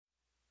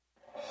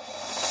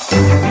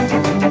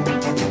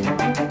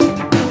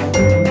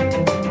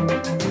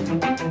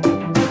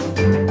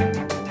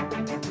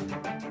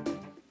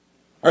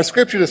Our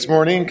scripture this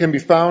morning can be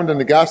found in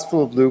the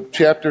Gospel of Luke,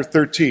 chapter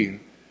 13,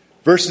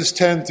 verses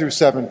 10 through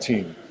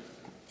 17.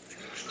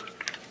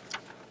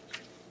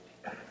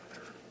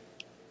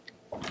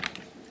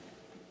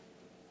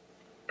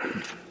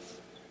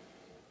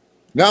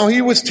 Now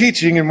he was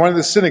teaching in one of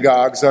the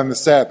synagogues on the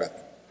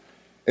Sabbath,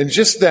 and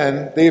just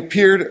then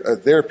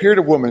there appeared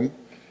a woman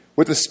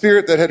with a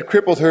spirit that had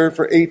crippled her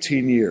for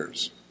 18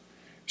 years.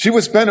 She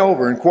was bent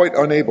over and quite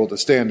unable to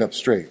stand up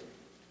straight.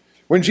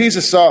 When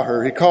Jesus saw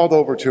her, he called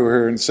over to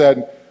her and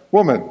said,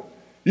 "Woman,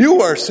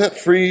 you are set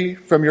free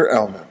from your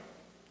ailment."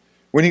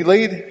 When he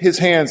laid his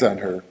hands on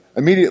her,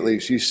 immediately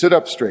she stood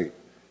up straight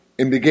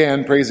and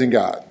began praising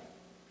God.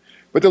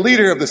 But the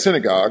leader of the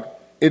synagogue,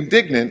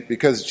 indignant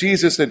because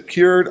Jesus had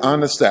cured on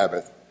the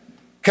Sabbath,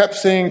 kept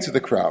saying to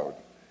the crowd,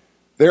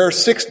 "There are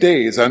 6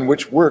 days on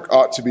which work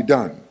ought to be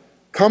done.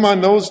 Come on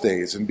those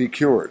days and be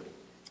cured,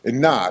 and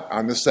not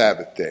on the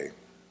Sabbath day."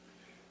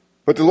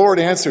 But the Lord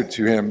answered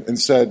to him and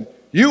said,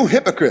 "You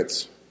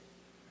hypocrites!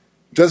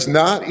 Does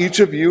not each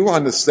of you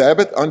on the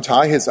Sabbath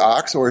untie his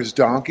ox or his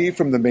donkey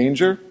from the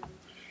manger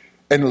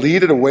and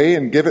lead it away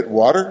and give it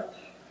water?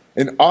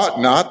 And ought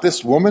not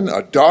this woman,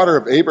 a daughter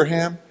of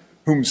Abraham,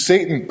 whom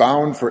Satan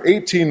bound for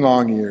 18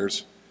 long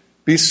years,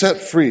 be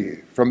set free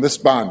from this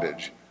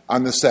bondage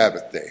on the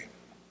Sabbath day?"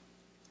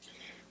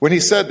 When he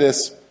said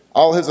this,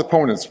 all his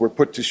opponents were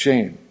put to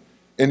shame,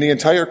 and the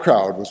entire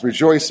crowd was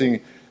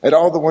rejoicing at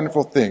all the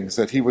wonderful things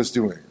that he was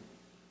doing.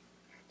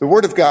 The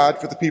word of God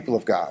for the people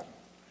of God.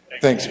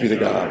 Thanks be to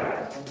God.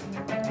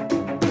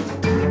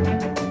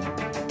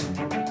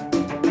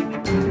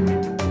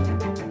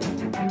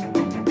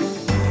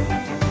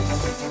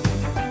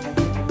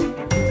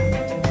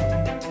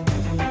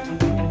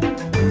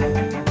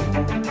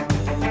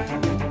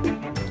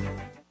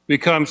 We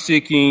come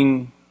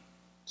seeking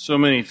so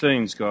many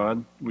things,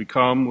 God. We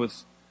come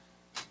with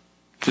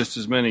just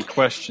as many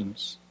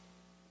questions.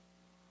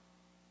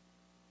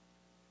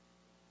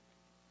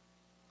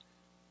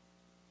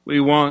 We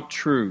want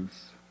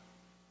truth.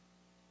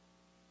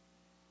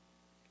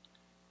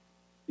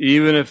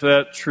 Even if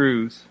that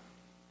truth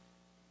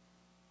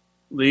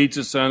leads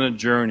us on a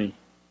journey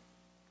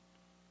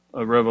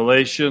of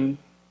revelation,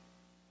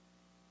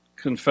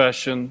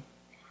 confession,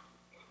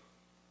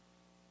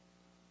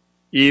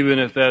 even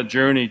if that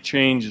journey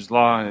changes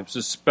lives,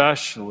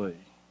 especially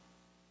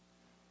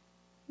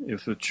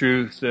if the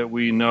truth that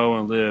we know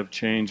and live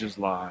changes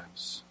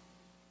lives.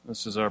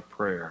 This is our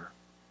prayer.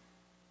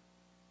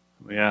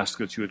 We ask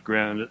that you would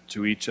grant it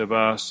to each of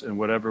us in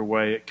whatever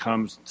way it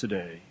comes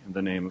today, in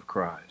the name of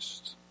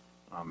Christ.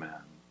 Amen.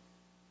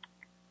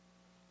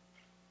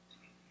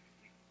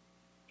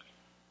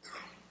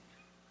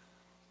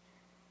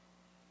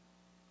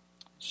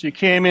 She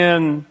came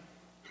in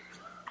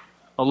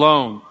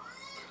alone.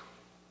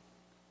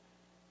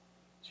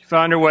 She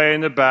found her way in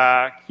the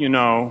back,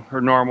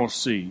 her normal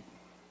seat.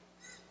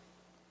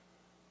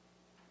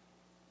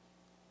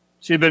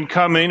 She had been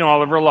coming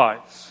all of her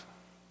life.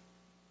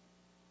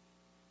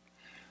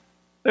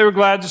 They were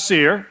glad to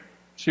see her.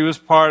 She was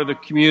part of the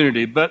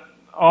community, but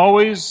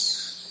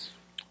always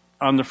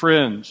on the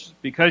fringe,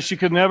 because she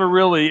could never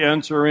really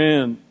enter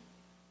in.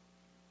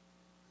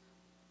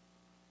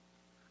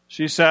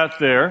 She sat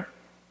there.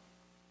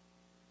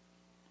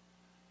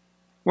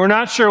 We're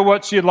not sure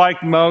what she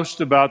liked most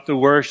about the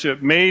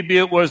worship. Maybe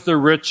it was the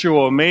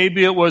ritual.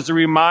 Maybe it was the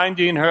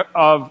reminding her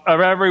of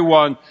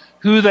everyone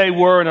who they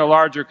were in a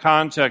larger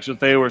context, that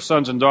they were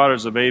sons and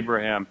daughters of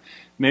Abraham.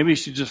 Maybe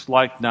she just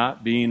liked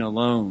not being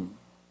alone.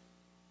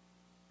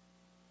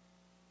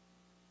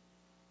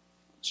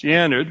 She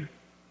entered,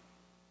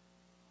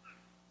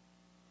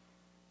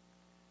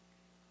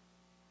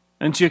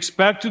 and she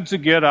expected to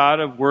get out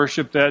of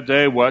worship that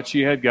day what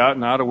she had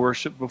gotten out of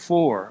worship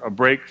before, a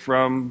break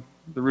from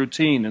the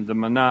routine and the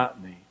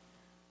monotony,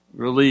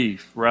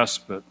 relief,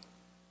 respite,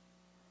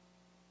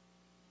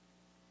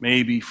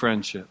 maybe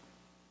friendship.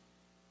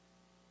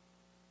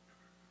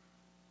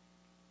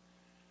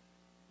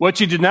 What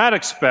she did not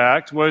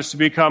expect was to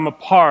become a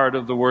part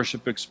of the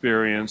worship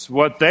experience.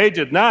 What they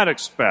did not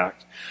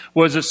expect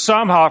was that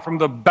somehow from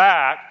the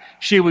back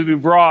she would be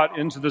brought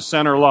into the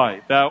center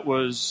light. That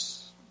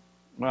was,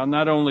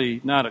 not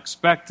only not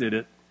expected,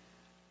 it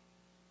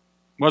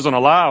wasn't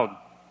allowed.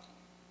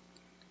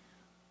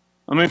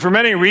 For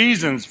many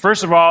reasons.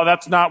 First of all,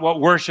 that's not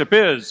what worship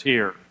is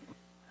here.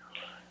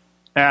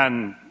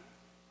 And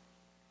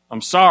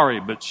I'm sorry,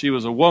 but she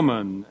was a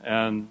woman,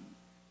 and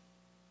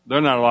they're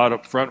not allowed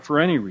up front for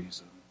any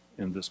reason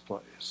in this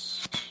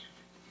place.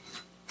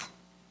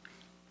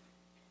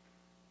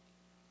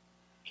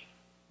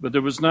 But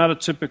there was not a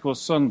typical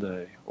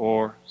Sunday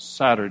or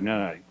Saturday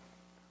night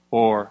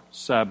or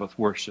Sabbath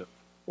worship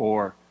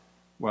or,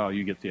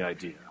 you get the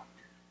idea.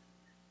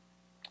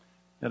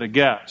 Had a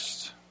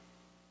guest.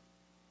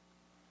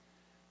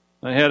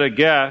 I had a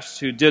guest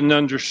who didn't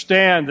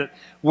understand that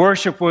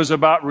worship was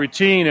about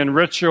routine and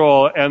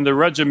ritual and the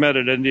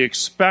regimented and the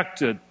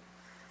expected.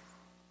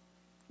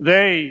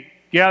 they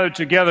gather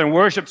together and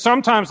worship,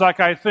 sometimes like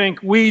I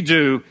think we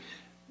do,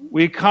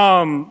 we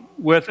come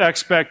with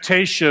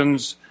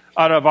expectations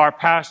out of our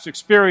past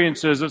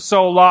experiences that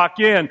so lock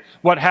in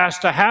what has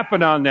to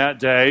happen on that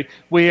day,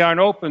 we aren't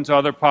open to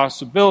other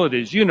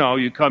possibilities. You know,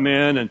 you come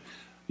in and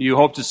you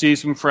hope to see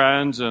some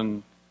friends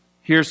and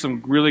hear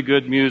some really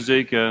good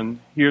music and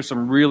hear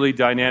some really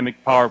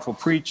dynamic, powerful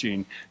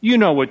preaching. You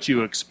know what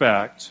you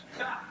expect.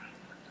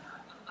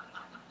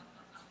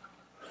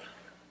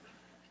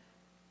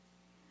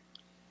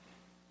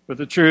 But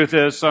the truth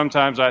is,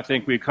 sometimes I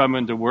think we come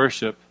into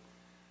worship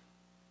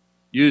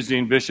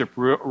using Bishop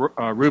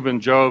Reuben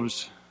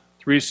Job's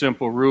 3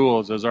 simple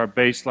rules as our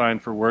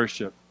baseline for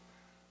worship.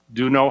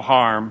 Do no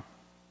harm.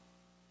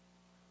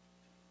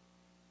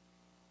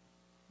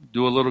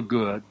 Do a little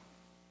good.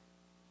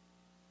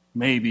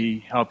 Maybe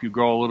help you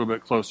grow a little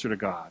bit closer to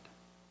God.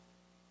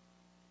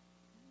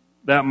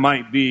 That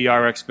might be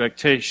our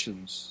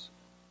expectations.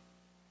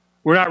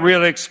 We're not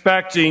really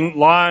expecting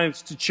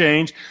lives to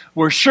change.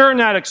 We're sure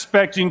not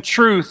expecting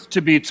truth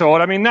to be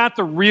told. I mean, not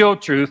the real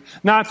truth,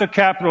 not the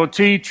capital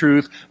T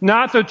truth,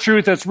 not the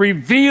truth that's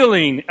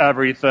revealing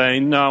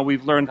everything. No,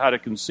 we've learned how to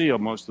conceal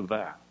most of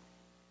that.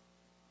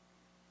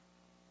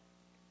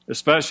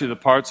 Especially the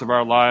parts of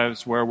our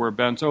lives where we're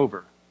bent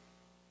over,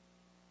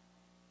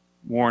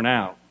 worn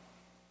out,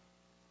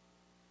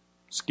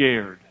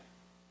 scared.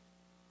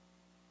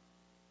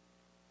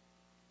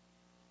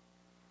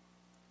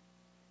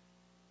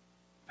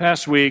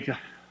 Past week, a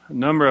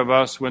number of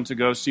us went to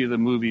go see the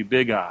movie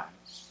Big Eyes.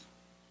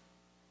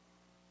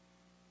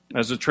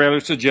 As the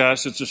trailer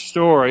suggests, it's a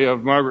story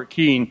of Margaret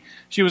Keane.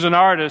 She was an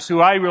artist who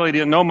I really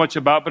didn't know much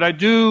about, but I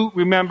do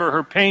remember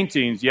her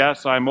paintings.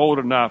 Yes, I'm old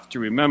enough to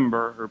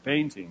remember her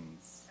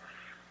paintings.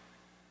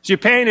 She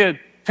painted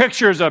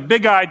pictures of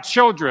big-eyed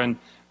children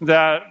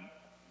that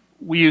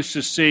we used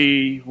to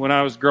see when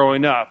I was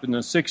growing up in the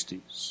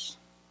 60s.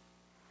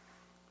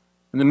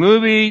 And the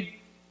movie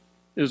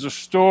is a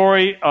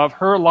story of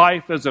her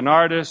life as an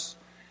artist,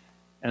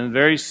 and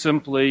very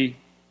simply,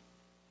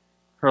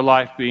 her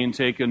life being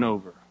taken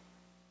over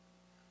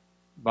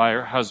by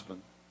her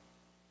husband.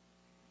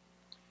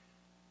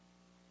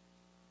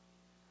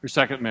 Her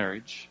second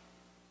marriage.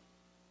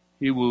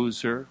 He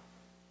woos her,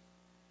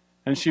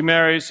 and she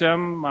marries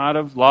him out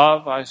of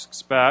love, I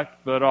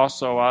expect, but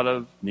also out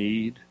of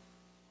need.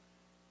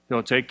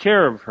 He'll take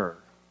care of her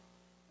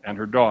and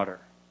her daughter.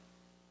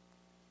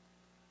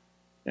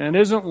 And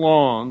it isn't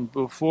long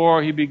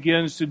before he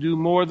begins to do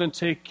more than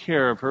take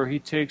care of her. He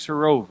takes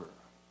her over.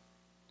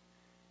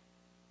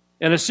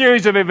 In a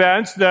series of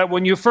events that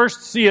when you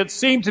first see it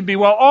seem to be,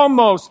 well,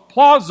 almost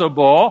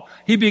plausible,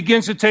 he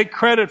begins to take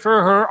credit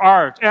for her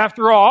art.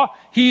 After all,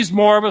 he's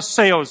more of a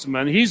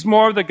salesman. He's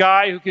more of the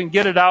guy who can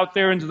get it out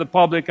there into the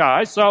public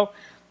eye. So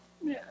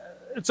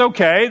it's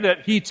okay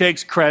that he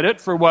takes credit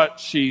for what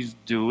she's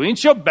doing.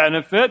 She'll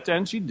benefit,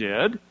 and she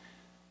did.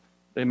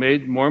 They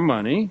made more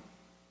money.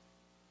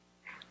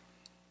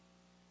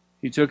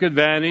 He took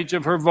advantage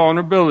of her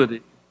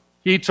vulnerability.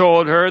 He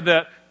told her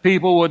that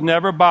people would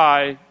never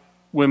buy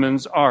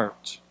women's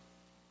art.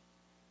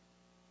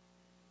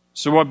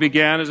 So what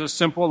began as a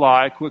simple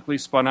lie quickly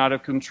spun out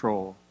of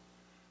control.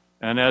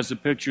 And as the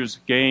pictures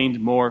gained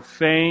more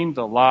fame,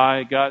 the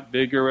lie got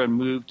bigger and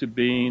moved to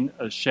being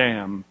a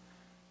sham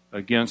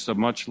against a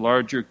much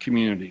larger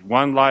community.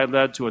 One lie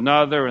led to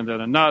another, and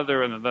then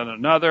another, and then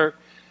another.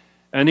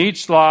 And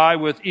each lie,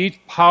 with each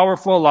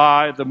powerful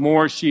lie, the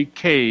more she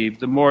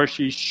caved, the more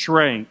she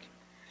shrank.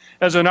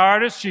 As an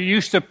artist, she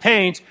used to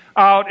paint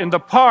out in the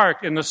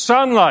park, in the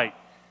sunlight.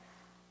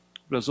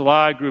 But as the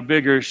lie grew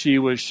bigger, she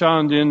was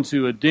shunned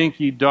into a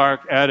dinky,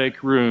 dark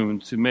attic room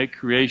to make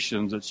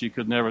creations that she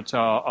could never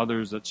tell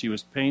others that she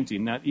was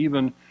painting, not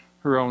even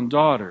her own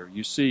daughter.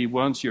 You see,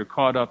 once you're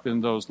caught up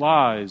in those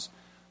lies,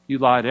 you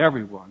lie to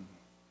everyone,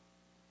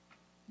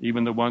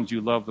 even the ones you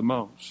love the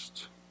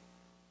most.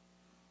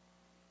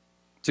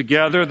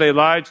 Together, they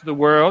lied to the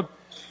world,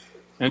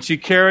 and she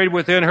carried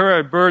within her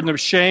a burden of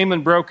shame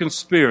and broken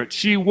spirit.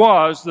 She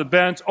was the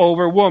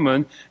bent-over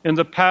woman in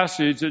the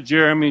passage that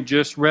Jeremy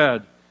just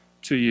read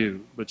to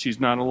you, but she's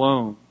not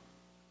alone.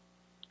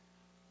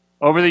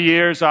 Over the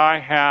years, I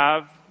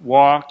have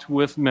walked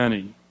with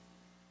many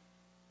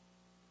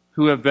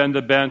who have been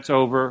the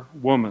bent-over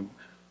woman.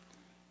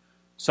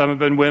 Some have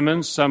been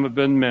women, some have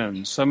been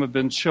men, some have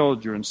been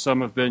children,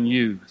 some have been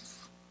youth.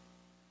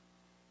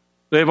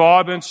 They've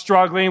all been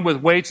struggling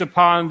with weights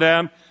upon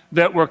them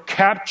that were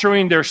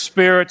capturing their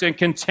spirit and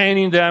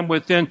containing them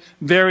within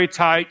very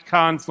tight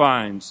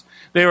confines.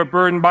 They were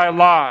burdened by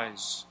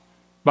lies,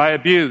 by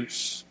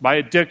abuse, by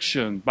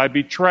addiction, by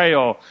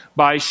betrayal,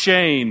 by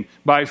shame,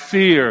 by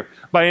fear,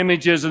 by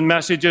images and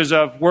messages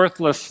of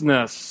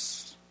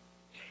worthlessness.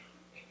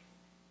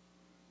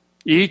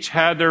 Each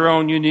had their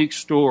own unique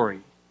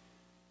story.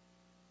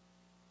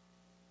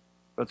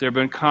 But there have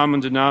been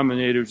common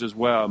denominators as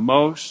well.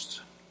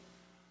 Most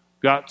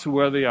got to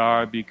where they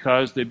are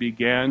because they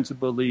began to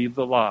believe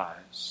the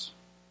lies.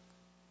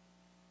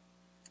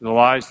 The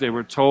lies they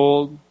were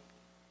told,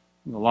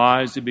 and the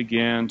lies they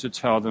began to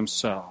tell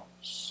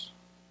themselves.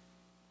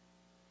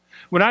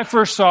 When I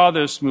first saw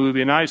this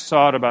movie, and I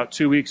saw it about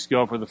 2 weeks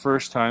ago for the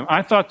first time,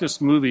 I thought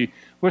this movie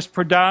was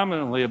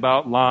predominantly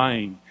about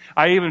lying.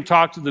 I even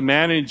talked to the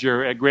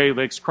manager at Great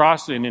Lakes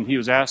Crossing, and he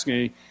was asking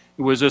me,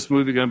 was this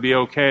movie going to be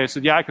okay? I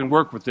said, yeah, I can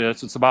work with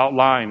this. It's about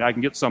lying. I can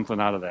get something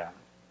out of that.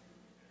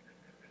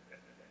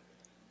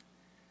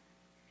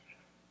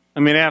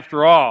 I mean,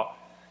 after all,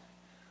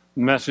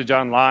 the message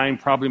on lying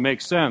probably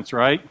makes sense,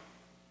 right?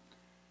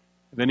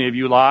 Have any of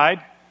you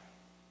lied?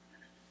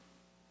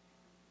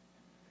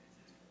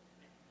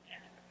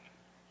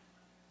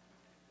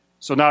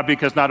 So not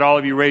because not all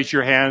of you raised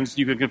your hands,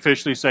 you can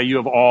officially say you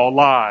have all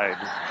lied.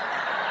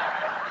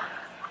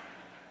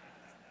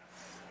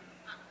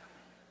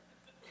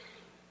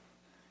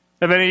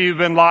 Have any of you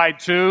been lied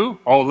to?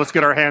 Oh, let's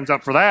get our hands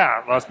up for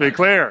that. Let's be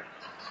clear.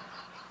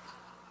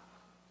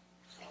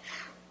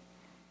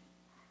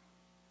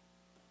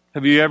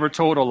 Have you ever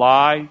told a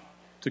lie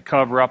to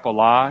cover up a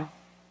lie?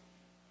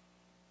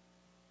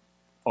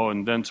 Oh,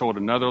 and then told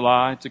another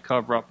lie to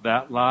cover up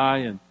that lie?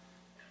 And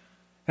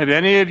have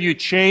any of you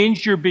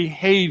changed your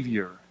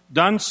behavior,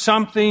 done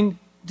something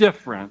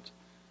different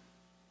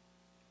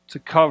to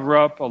cover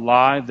up a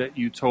lie that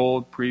you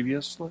told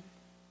previously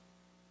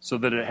so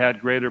that it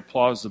had greater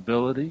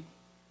plausibility?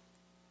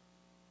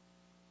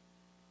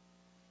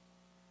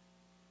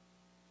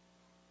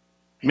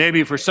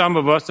 Maybe for some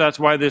of us, that's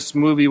why this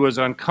movie was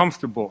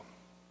uncomfortable.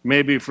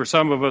 Maybe for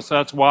some of us,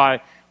 that's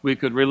why we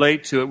could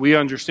relate to it. We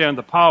understand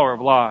the power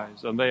of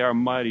lies, and they are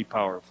mighty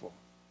powerful.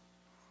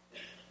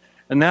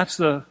 And that's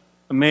the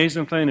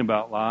amazing thing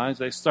about lies.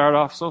 They start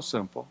off so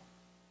simple.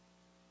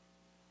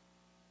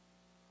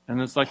 And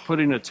it's like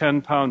putting a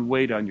 10-pound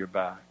weight on your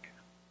back.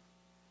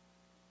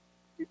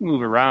 You can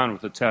move around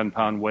with a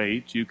 10-pound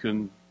weight. You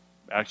can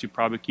actually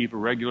probably keep a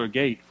regular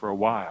gait for a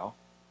while.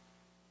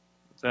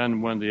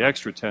 Then when the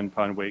extra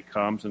 10-pound weight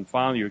comes and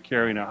finally you're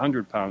carrying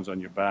 100 pounds on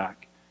your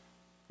back,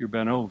 you're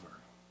bent over.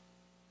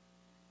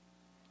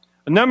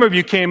 A number of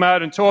you came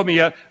out and told me,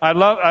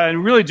 I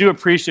really do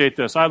appreciate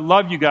this. I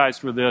love you guys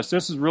for this.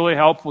 This is really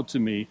helpful to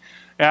me.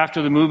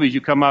 After the movie, you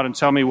come out and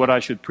tell me what I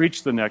should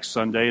preach the next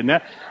Sunday, and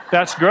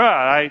that's good.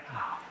 I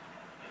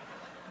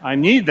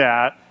need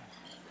that.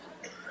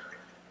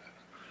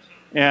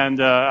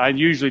 And I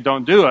usually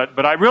don't do it,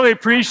 but I really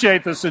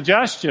appreciate the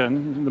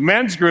suggestion. The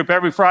men's group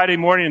every Friday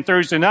morning and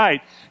Thursday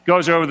night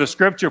goes over the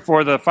scripture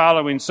for the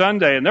following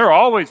Sunday, and they're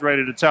always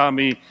ready to tell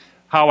me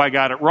how I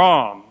got it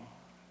wrong.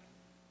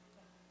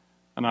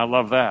 And I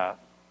love that.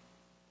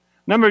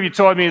 A number of you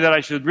told me that I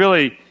should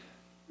really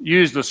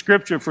use the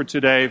scripture for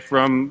today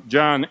from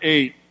John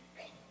 8,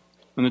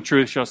 and the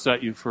truth shall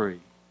set you free.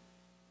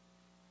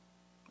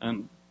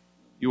 And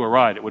you were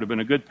right. It would have been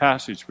a good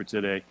passage for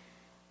today.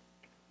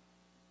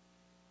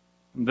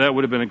 That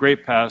would have been a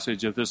great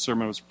passage if this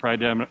sermon was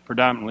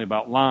predominantly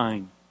about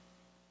lying.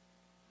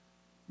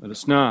 But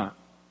it's not.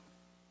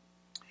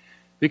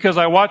 Because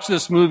I watched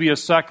this movie a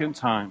second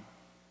time.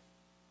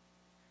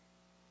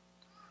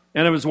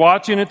 And I was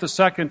watching it the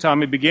second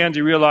time, I began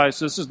to realize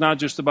this is not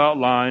just about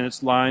lying,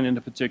 it's lying in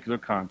a particular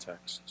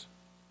context.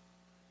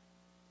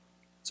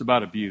 It's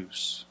about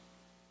abuse.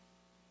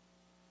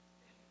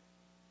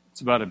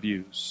 It's about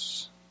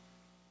abuse.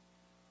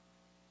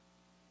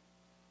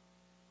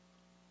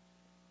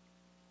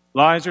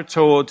 Lies are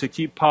told to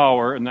keep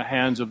power in the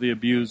hands of the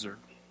abuser.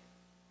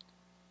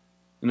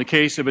 In the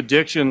case of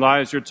addiction,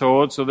 lies are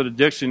told so that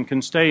addiction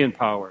can stay in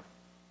power.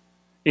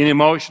 In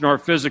emotional or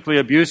physically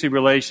abusive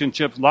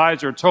relationships,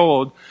 lies are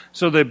told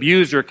so the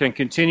abuser can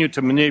continue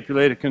to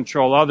manipulate and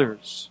control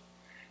others.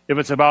 If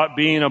it's about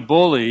being a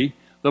bully,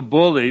 the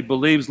bully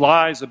believes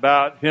lies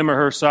about him or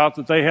herself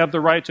that they have the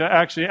right to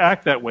actually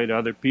act that way to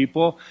other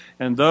people,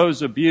 and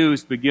those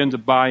abused begin to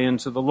buy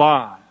into the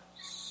lies.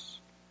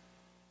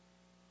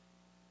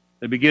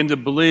 They begin to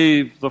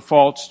believe the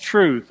false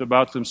truth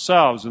about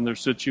themselves and their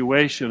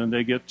situation, and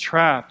they get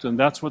trapped, and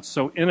that's what's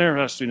so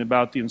interesting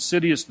about the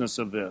insidiousness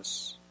of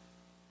this.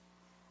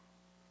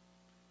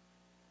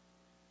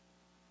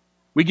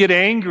 We get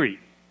angry.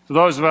 For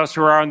those of us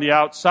who are on the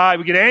outside,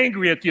 we get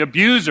angry at the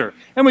abuser,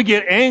 and we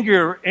get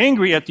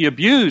angry at the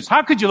abused.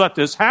 How could you let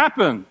this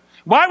happen?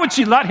 Why would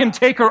she let him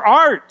take her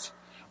art?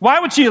 Why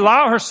would she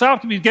allow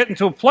herself to be getting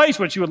to a place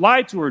where she would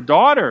lie to her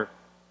daughter?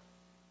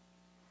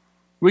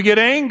 We get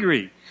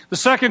angry. The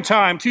second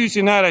time,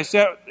 Tuesday night, I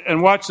sat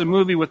and watched a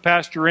movie with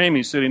Pastor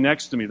Amy sitting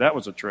next to me. That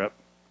was a trip.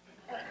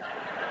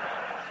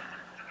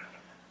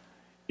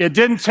 It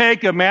didn't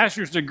take a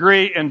master's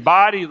degree in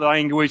body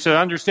language to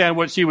understand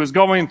what she was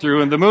going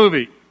through in the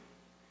movie.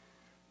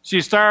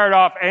 She started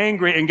off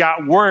angry and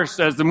got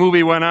worse as the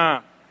movie went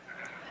on.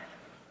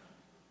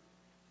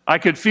 I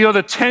could feel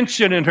the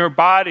tension in her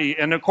body,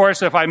 and of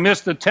course, if I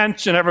missed the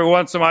tension every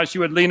once in a while, she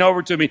would lean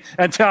over to me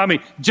and tell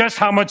me just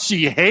how much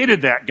she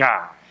hated that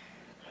guy.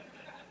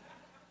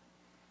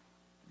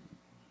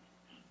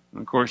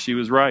 And of course, she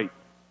was right.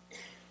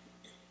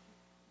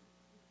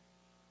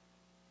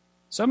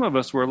 Some of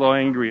us were a little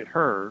angry at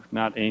her,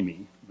 not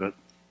Amy, but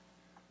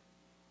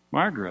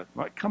Margaret.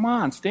 Come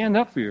on, stand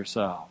up for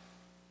yourself.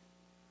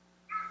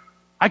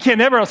 I can't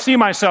never see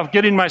myself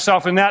getting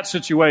myself in that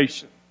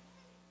situation.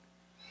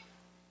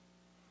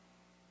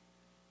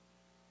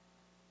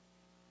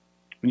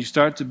 When you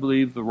start to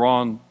believe the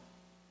wrong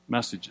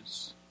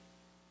messages,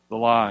 the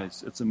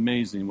lies, it's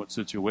amazing what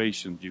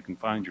situations you can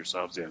find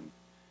yourselves in.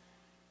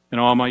 In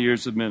all my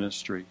years of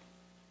ministry,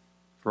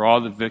 for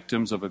all the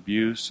victims of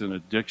abuse and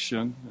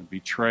addiction and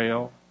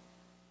betrayal,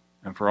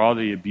 and for all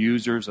the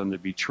abusers and the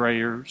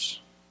betrayers,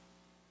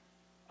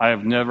 I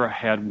have never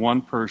had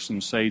one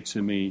person say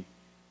to me,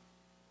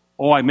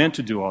 "Oh, I meant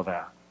to do all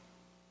that.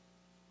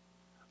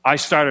 I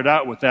started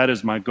out with that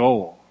as my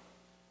goal."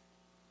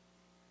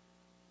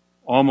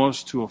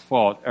 Almost to a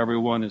fault,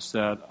 everyone has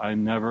said, "I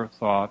never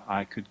thought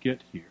I could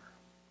get here.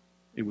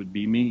 It would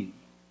be me."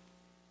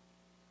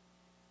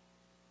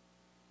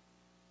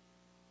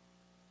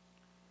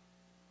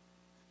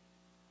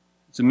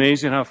 It's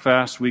amazing how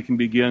fast we can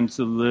begin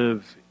to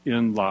live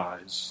in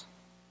lies,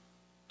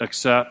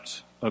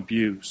 accept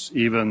abuse,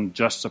 even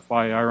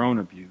justify our own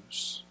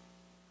abuse.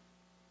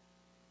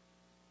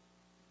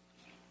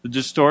 The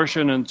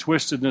distortion and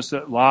twistedness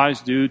that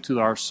lies do to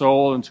our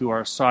soul and to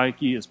our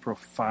psyche is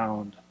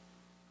profound,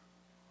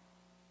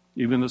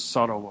 even the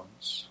subtle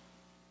ones.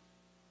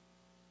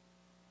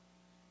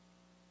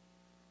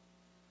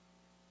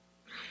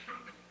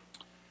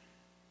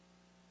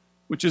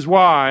 Which is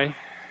why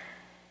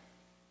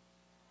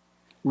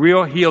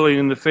real healing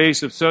in the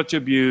face of such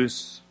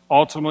abuse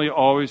ultimately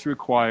always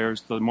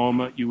requires the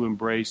moment you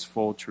embrace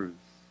full truth.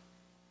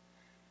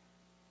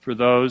 For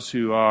those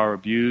who are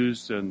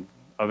abused and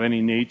of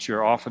any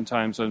nature,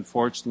 oftentimes,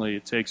 unfortunately,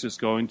 it takes us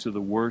going to the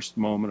worst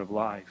moment of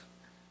life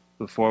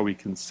before we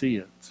can see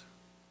it.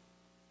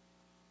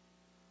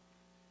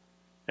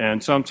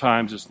 And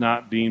sometimes it's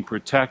not being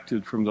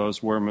protected from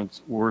those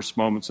worst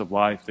moments of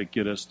life that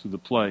get us to the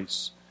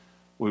place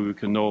where we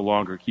can no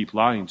longer keep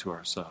lying to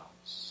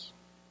ourselves.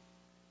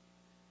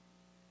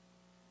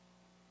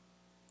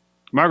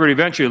 Margaret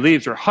eventually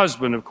leaves her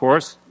husband, of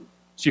course.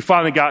 She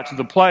finally got to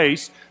the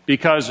place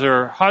because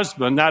her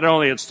husband not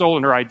only had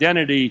stolen her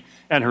identity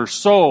and her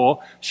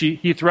soul,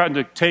 he threatened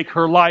to take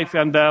her life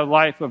and the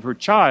life of her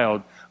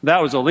child.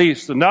 That was at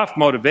least enough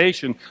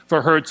motivation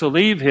for her to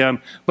leave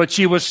him, but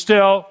she was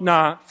still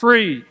not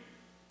free.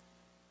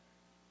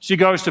 She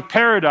goes to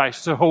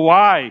paradise, to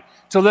Hawaii,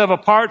 to live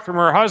apart from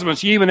her husband.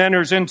 She even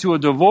enters into a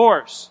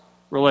divorce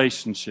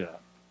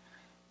relationship,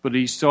 but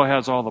he still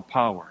has all the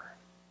power.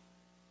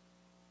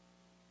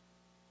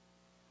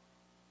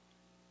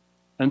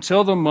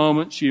 Until the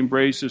moment she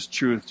embraces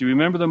truth. Do you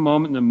remember the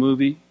moment in the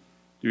movie?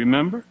 Do you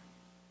remember?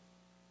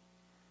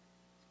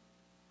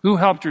 Who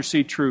helped her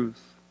see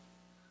truth?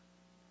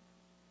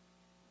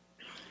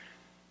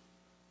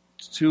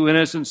 Two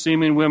innocent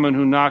seeming women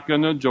who knock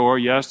on the door.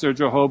 Yes, they're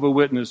Jehovah's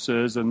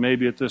Witnesses, and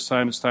maybe at this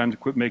time it's time to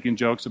quit making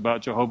jokes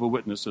about Jehovah's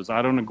Witnesses.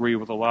 I don't agree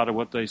with a lot of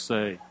what they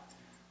say.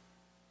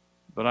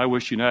 But I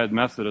wish United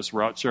Methodists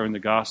were out sharing the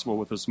gospel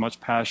with as much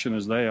passion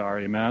as they are.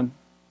 Amen?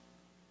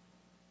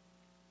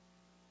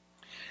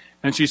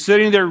 And she's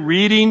sitting there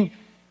reading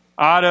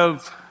out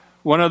of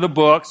one of the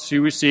books she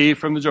received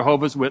from the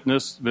Jehovah's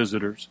Witness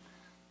visitors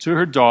to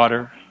her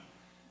daughter.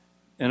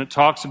 And it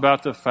talks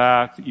about the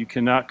fact that you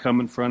cannot come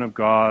in front of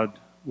God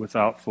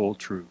without full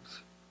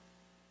truth.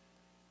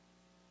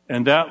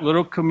 And that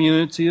little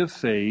community of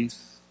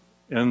faith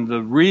and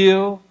the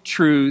real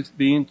truth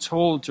being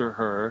told to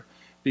her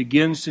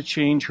begins to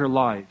change her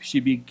life.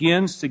 She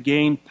begins to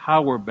gain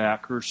power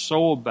back, her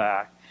soul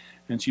back,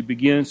 and she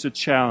begins to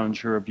challenge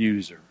her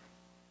abuser.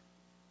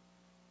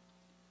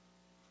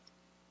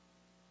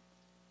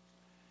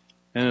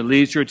 And it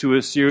leads her to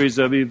a series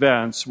of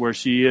events where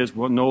she is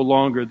no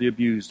longer the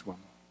abused one.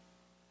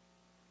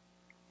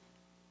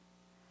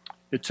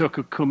 It took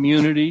a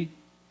community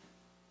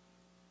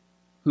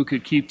who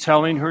could keep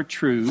telling her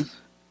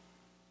truth,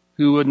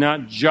 who would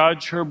not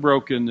judge her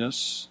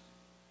brokenness,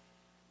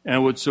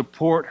 and would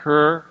support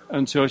her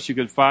until she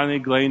could finally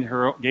gain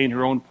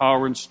her own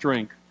power and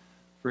strength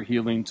for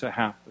healing to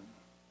happen.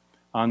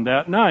 On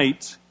that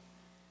night,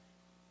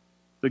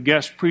 the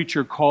guest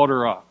preacher called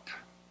her up.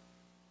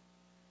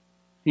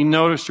 He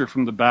noticed her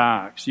from the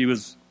back. She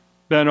was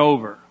bent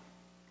over.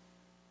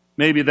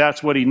 Maybe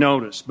that's what he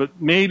noticed. But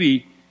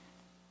maybe,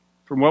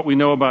 from what we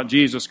know about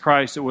Jesus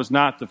Christ, it was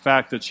not the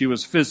fact that she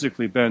was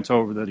physically bent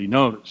over that he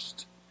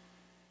noticed.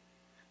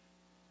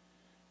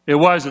 It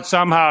was that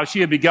somehow she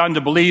had begun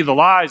to believe the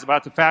lies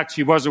about the fact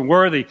she wasn't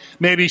worthy.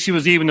 Maybe she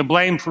was even to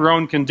blame for her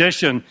own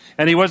condition,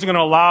 and he wasn't going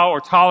to allow or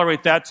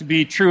tolerate that to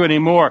be true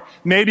anymore.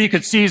 Maybe he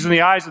could seize in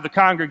the eyes of the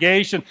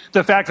congregation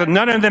the fact that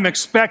none of them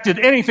expected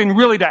anything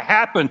really to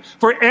happen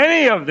for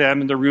any of them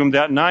in the room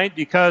that night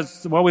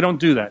because, well, we don't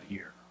do that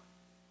here.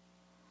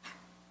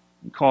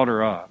 He called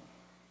her up.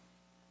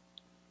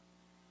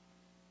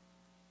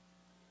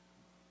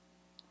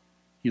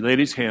 He laid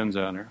his hands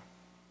on her.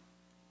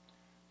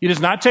 He does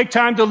not take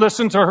time to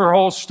listen to her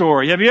whole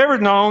story. Have you ever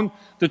known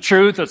the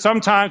truth that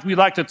sometimes we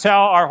like to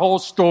tell our whole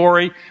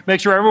story,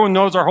 make sure everyone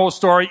knows our whole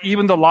story,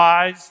 even the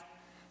lies,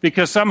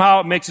 because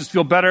somehow it makes us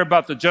feel better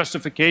about the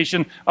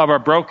justification of our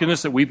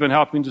brokenness that we've been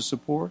helping to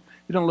support?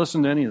 You don't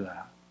listen to any of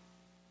that.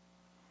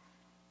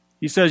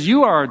 He says,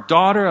 you are a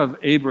daughter of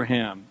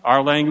Abraham.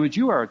 Our language,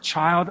 you are a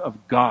child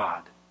of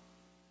God.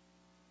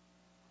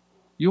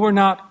 You are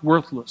not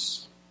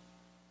worthless.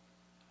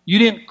 You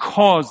didn't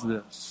cause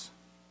this.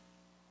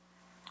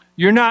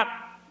 You're not,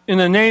 in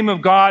the name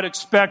of God,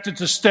 expected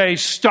to stay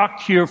stuck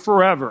here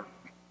forever.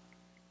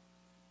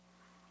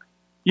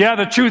 Yeah,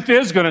 the truth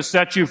is going to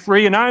set you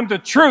free, and I'm the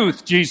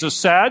truth, Jesus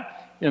said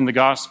in the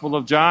Gospel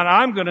of John.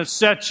 I'm going to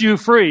set you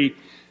free.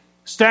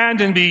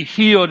 Stand and be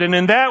healed. And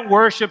in that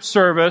worship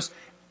service,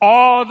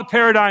 all the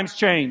paradigms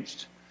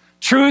changed.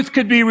 Truth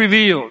could be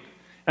revealed,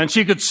 and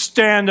she could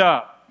stand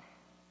up.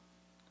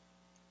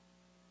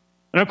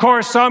 And of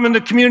course, some in the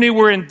community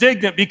were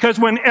indignant because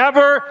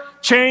whenever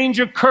change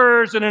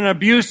occurs in an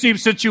abusive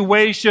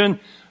situation,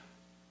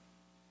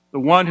 the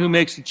one who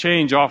makes the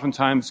change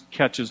oftentimes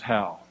catches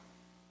hell.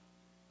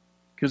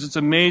 Because it's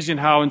amazing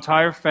how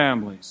entire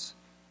families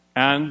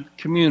and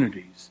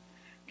communities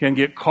can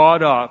get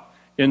caught up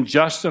in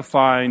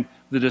justifying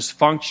the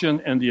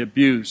dysfunction and the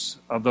abuse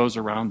of those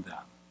around them.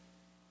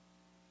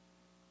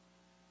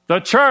 The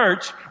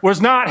church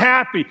was not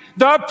happy.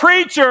 The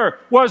preacher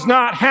was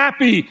not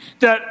happy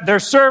that their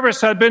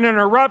service had been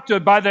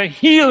interrupted by the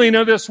healing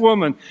of this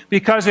woman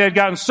because they had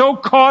gotten so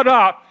caught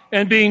up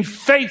in being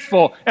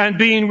faithful and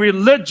being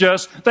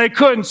religious, they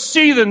couldn't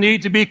see the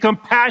need to be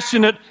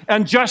compassionate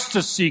and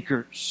justice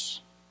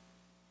seekers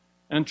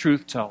and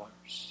truth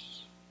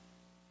tellers.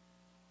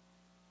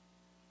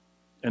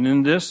 And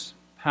in this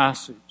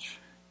passage,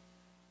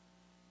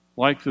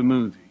 like the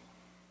movie,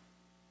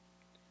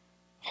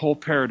 whole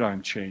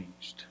paradigm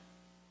changed.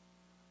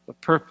 The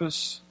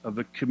purpose of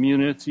the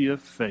community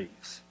of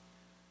faith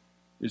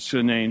is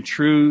to name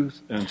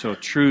truth until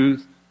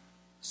truth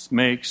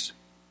makes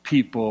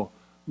people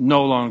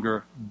no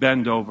longer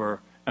bend over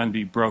and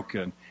be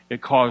broken.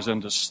 It causes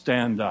them to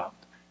stand up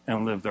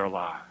and live their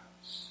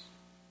lives.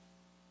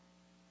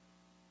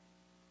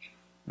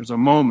 There's a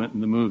moment in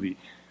the movie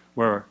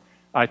where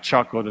I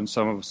chuckled and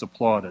some of us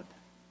applauded.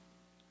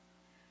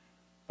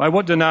 By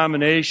what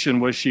denomination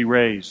was she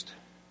raised?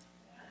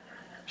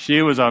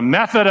 She was a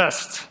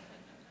Methodist.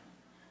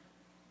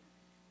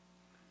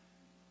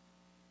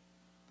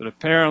 But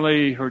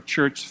apparently her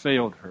church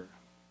failed her.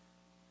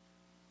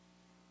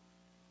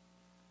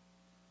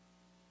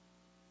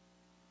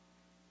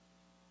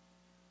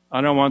 I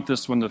don't want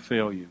this one to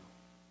fail you.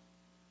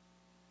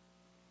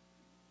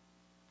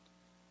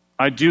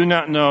 I do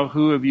not know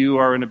who of you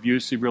are in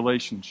abusive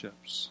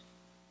relationships.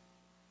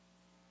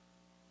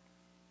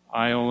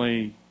 I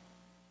only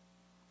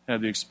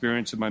have the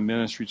experience of my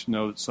ministry to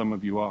know that some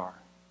of you are.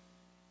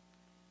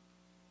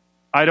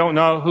 I don't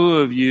know who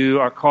of you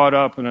are caught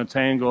up in a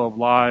tangle of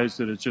lies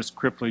that is just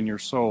crippling your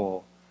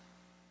soul.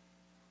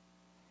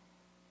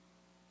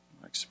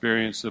 My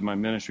experience of my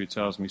ministry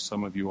tells me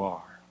some of you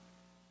are.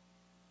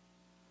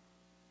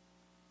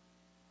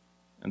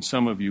 And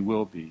some of you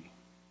will be,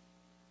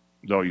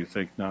 though you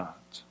think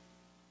not.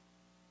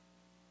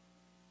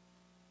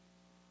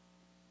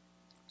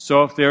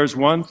 So if there's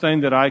one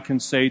thing that I can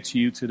say to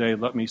you today,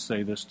 let me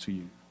say this to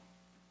you.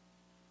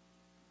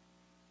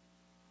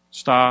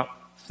 Stop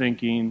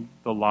thinking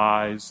the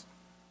lies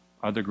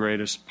are the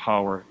greatest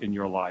power in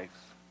your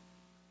life.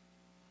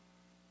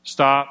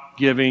 Stop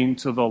giving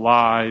to the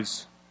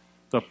lies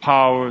the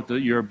power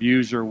that your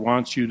abuser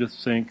wants you to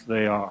think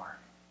they are.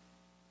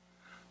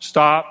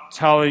 Stop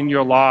telling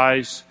your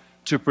lies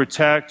to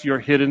protect your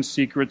hidden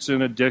secrets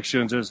and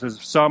addictions as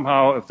if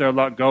somehow if they're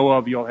let go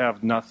of, you'll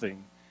have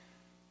nothing.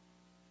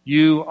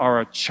 You are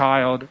a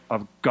child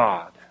of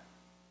God.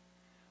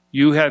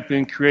 You have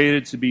been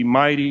created to be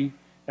mighty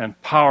and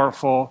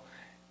powerful,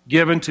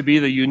 given to be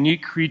the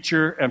unique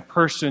creature and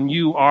person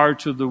you are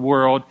to the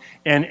world,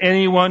 and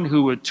anyone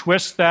who would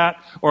twist that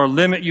or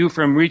limit you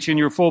from reaching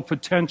your full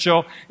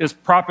potential is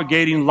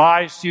propagating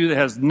lies to you that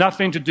has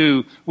nothing to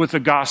do with the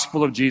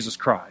gospel of Jesus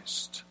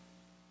Christ.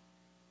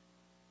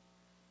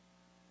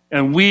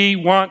 And we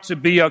want to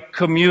be a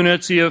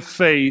community of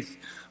faith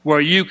where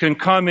you can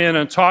come in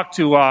and talk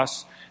to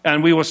us,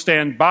 and we will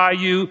stand by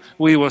you,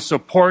 we will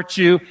support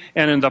you,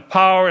 and in the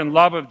power and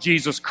love of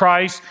Jesus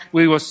Christ,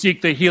 we will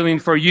seek the healing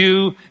for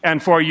you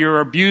and for your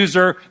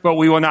abuser, but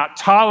we will not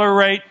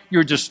tolerate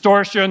your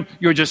distortion,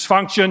 your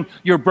dysfunction,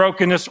 your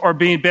brokenness, or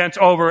being bent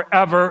over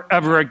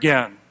ever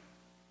again.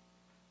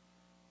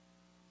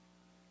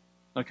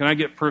 Now, can I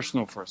get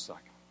personal for a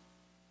second?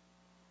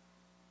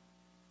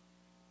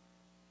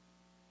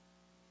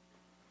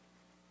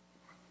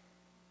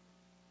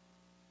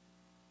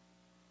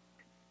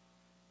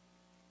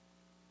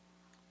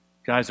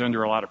 Guys are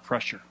under a lot of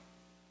pressure.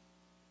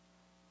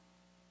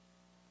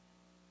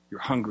 You're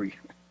hungry.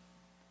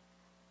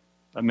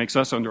 That makes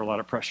us under a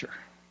lot of pressure.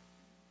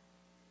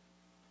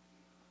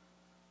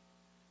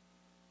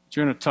 But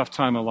you're in a tough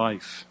time of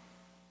life.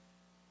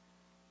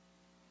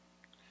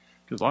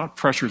 Because a lot of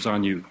pressure's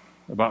on you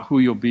about who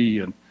you'll be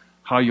and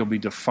how you'll be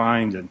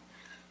defined and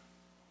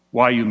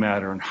why you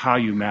matter and how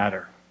you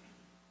matter.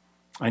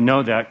 I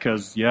know that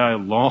because,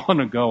 long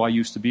ago I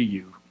used to be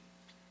you.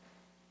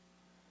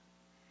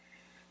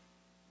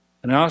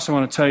 And I also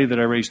want to tell you that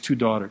I raised 2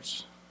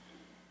 daughters.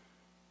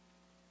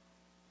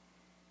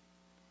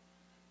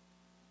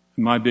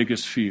 My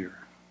biggest fear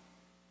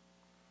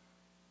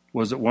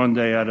was that one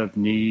day, out of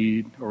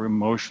need or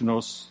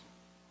emotional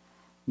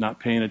not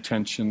paying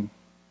attention,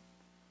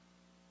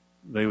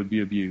 they would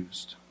be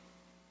abused.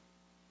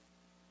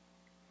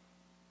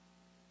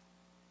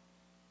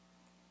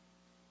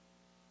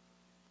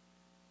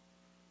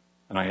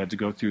 And I had to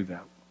go through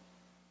that.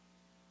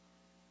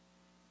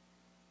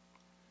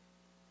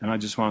 And I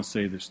just want to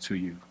say this to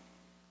you.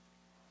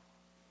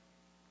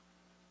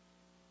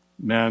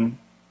 Men,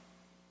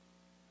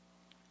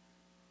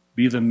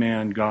 be the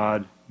man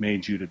God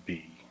made you to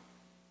be.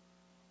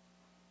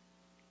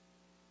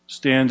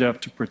 Stand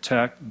up to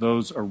protect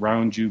those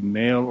around you,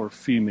 male or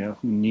female,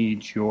 who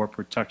need your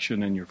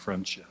protection and your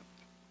friendship.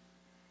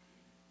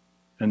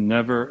 And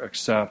never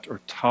accept or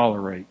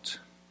tolerate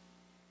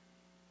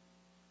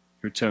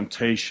your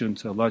temptation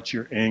to let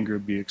your anger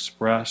be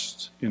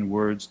expressed in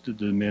words to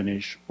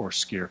diminish or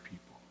scare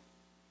people.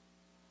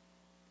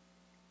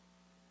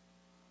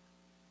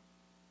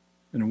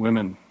 And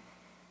women,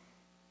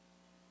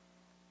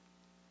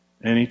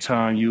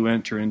 anytime you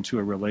enter into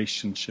a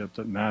relationship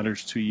that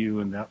matters to you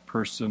and that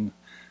person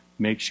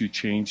makes you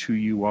change who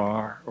you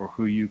are or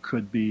who you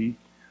could be,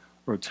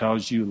 or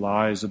tells you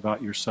lies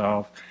about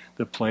yourself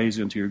that plays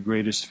into your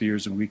greatest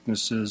fears and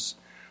weaknesses,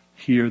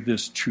 hear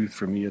this truth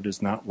from me: it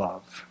is not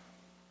love.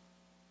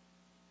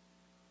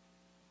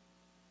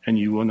 And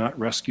you will not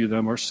rescue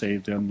them or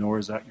save them, nor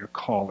is that your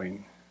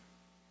calling.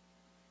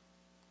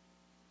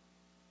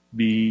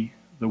 Be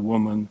the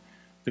woman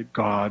that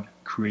God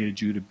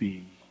created you to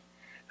be,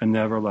 and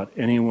never let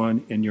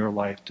anyone in your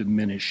life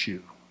diminish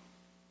you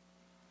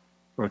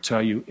or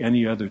tell you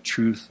any other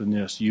truth than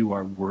this: you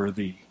are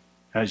worthy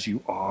as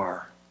you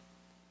are,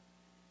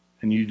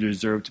 and you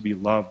deserve to be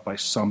loved by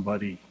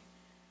somebody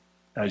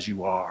as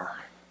you are.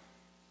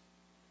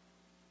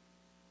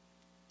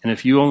 And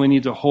if you only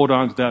need to hold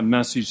on to that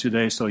message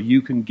today so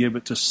you can give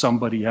it to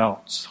somebody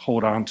else,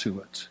 hold on to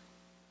it.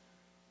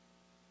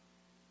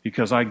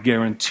 Because I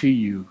guarantee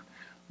you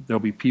there'll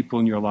be people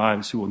in your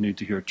lives who will need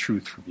to hear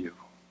truth from you.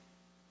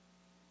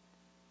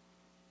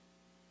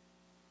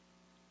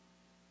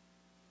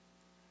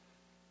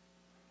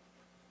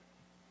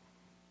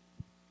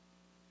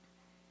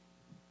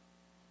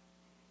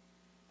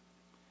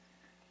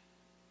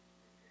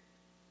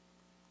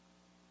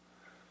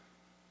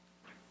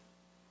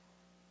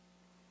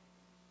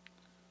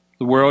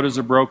 The world is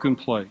a broken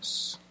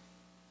place,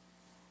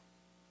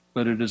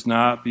 but it is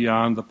not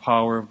beyond the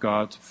power of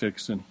God to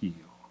fix and heal.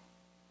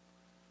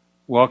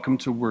 Welcome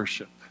to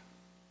worship,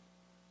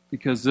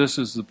 because this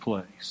is the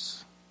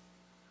place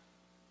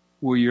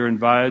where you're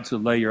invited to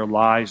lay your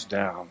lies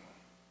down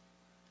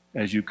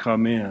as you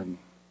come in,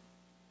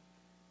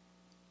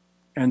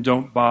 and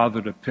don't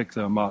bother to pick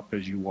them up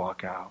as you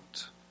walk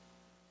out.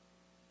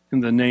 In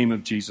the name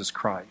of Jesus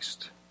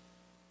Christ,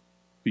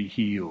 be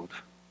healed.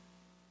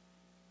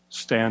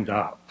 Stand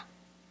up,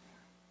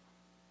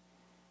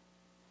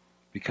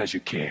 because you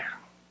can.